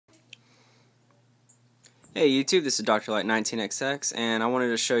Hey YouTube, this is Dr. Light 19XX, and I wanted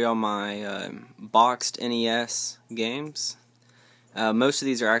to show y'all my boxed NES games. Most of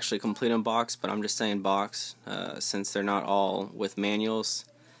these are actually complete unboxed, but I'm just saying boxed since they're not all with manuals.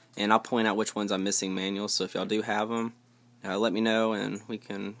 And I'll point out which ones I'm missing manuals, so if y'all do have them, let me know and we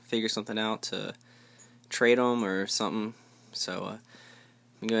can figure something out to trade them or something. So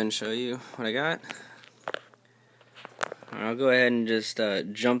let me go ahead and show you what I got. I'll go ahead and just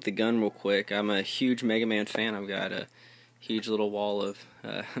jump the gun real quick. I'm a huge Mega Man fan. I've got a huge little wall of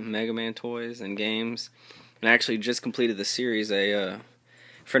Mega Man toys and games. And I actually just completed the series. A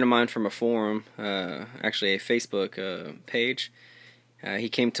friend of mine from a forum, actually a Facebook page, he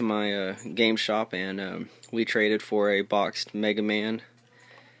came to my game shop and we traded for a boxed Mega Man.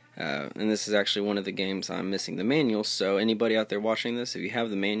 And this is actually one of the games I'm missing the manual. So anybody out there watching this, if you have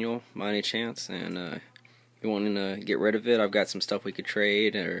the manual by any chance and you want to get rid of it, I've got some stuff we could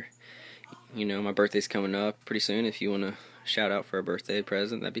trade, or my birthday's coming up pretty soon. If you want to shout out for a birthday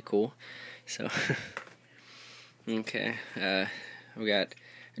present, that'd be cool. So okay, we got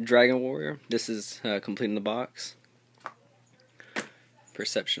Dragon Warrior. This is complete in the box.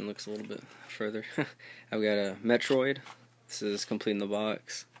 Perception looks a little bit further. I've got a Metroid. This is complete in the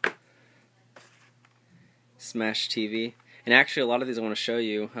box. Smash TV. And actually, a lot of these I want to show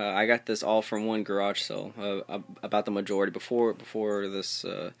you. I got this all from one garage sale. About the majority before this,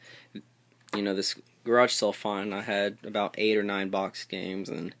 this garage sale find. I had about 8 or 9 box games,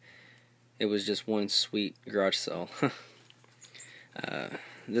 and it was just one sweet garage sale.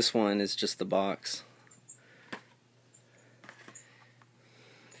 This one is just the box.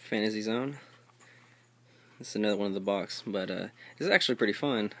 Fantasy Zone. This is another one of the box, but this is actually pretty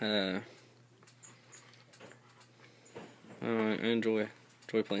fun. I enjoy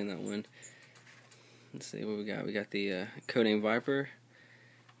playing that one. Let's see what we got. We got the Codename Viper.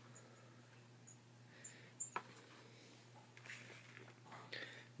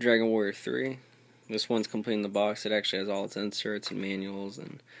 Dragon Warrior 3. This one's complete in the box. It actually has all its inserts and manuals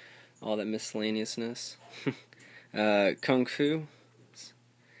and all that miscellaneousness. Kung Fu. It's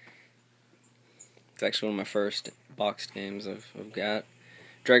actually one of my first boxed games I've got.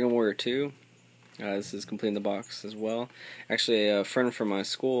 Dragon Warrior 2. This is complete in the box as well. Actually, a friend from my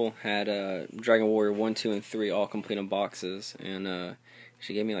school had Dragon Warrior 1, 2, and 3 all complete in boxes, and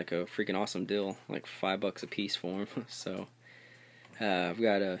she gave me like a freaking awesome deal, like $5 a piece for them. So I've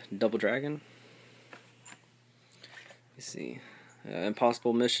got a Double Dragon. Let's see,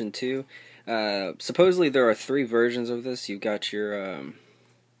 Impossible Mission 2. Supposedly there are 3 versions of this. You've got your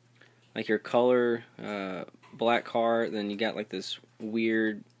like your color black cart, then you got like this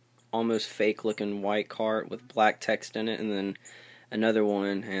weird, almost fake looking white cart with black text in it, and then another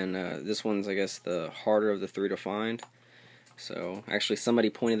one, and this one's I guess the harder of the 3 to find. So actually somebody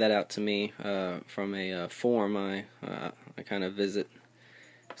pointed that out to me from a forum I kind of visit,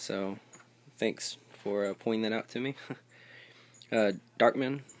 so thanks for pointing that out to me.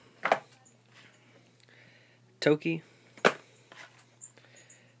 Darkman, Toki,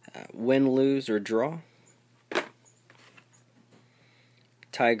 Win, Lose, or Draw,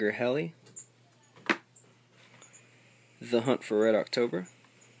 Tiger Heli, The Hunt for Red October,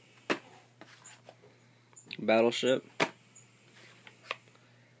 Battleship,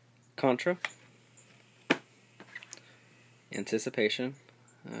 Contra, Anticipation,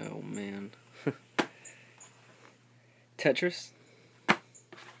 oh man, Tetris,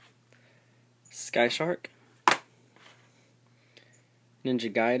 Sky Shark,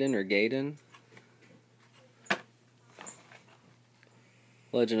 Ninja Gaiden or Gaiden,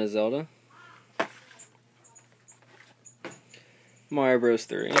 Legend of Zelda, Mario Bros.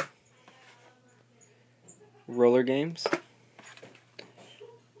 3, Roller Games,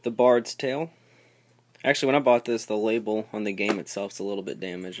 The Bard's Tale. Actually, when I bought this, the label on the game itself is a little bit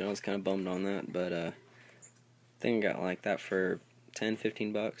damaged. I was kind of bummed on that, but I think I got like that for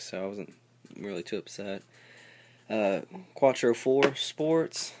 $10-15, so I wasn't really too upset. Quattro 4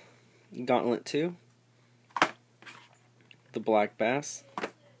 Sports, Gauntlet 2, The Black Bass,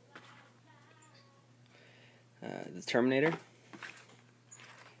 The Terminator,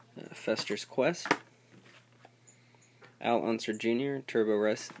 Fester's Quest, Al Unser Jr.,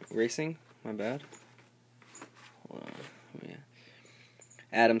 Turbo Racing, my bad. Yeah.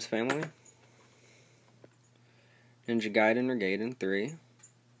 Addams Family, Ninja Gaiden or Gaiden 3.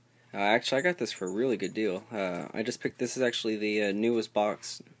 Actually, I got this for a really good deal. I just picked, this is actually the newest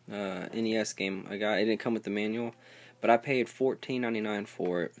box NES game I got. It didn't come with the manual, but I paid $14.99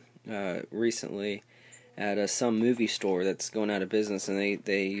 for it recently at some movie store that's going out of business, and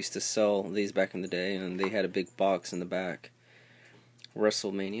they used to sell these back in the day, and they had a big box in the back.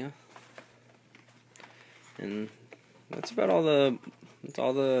 WrestleMania, And that's about all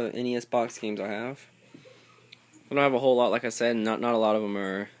the NES box games I have. I don't have a whole lot, like I said, and not a lot of them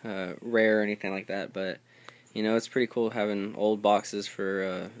are rare or anything like that, but you know, it's pretty cool having old boxes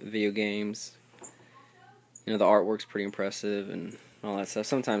for video games. You know, the artwork's pretty impressive and all that stuff.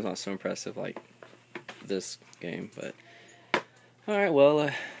 Sometimes not so impressive like this game, but alright, well,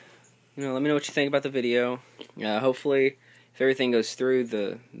 you know, let me know what you think about the video. Hopefully, if everything goes through,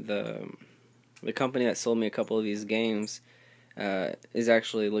 the company that sold me a couple of these games is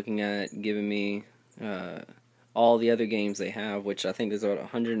actually looking at giving me all the other games they have, which I think there's about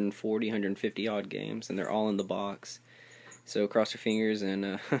 140, 150 odd games, and they're all in the box. So cross your fingers,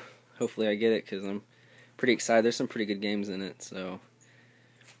 and hopefully I get it, because I'm pretty excited. There's some pretty good games in it. So,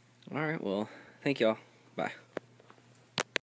 alright, well, thank y'all. Bye.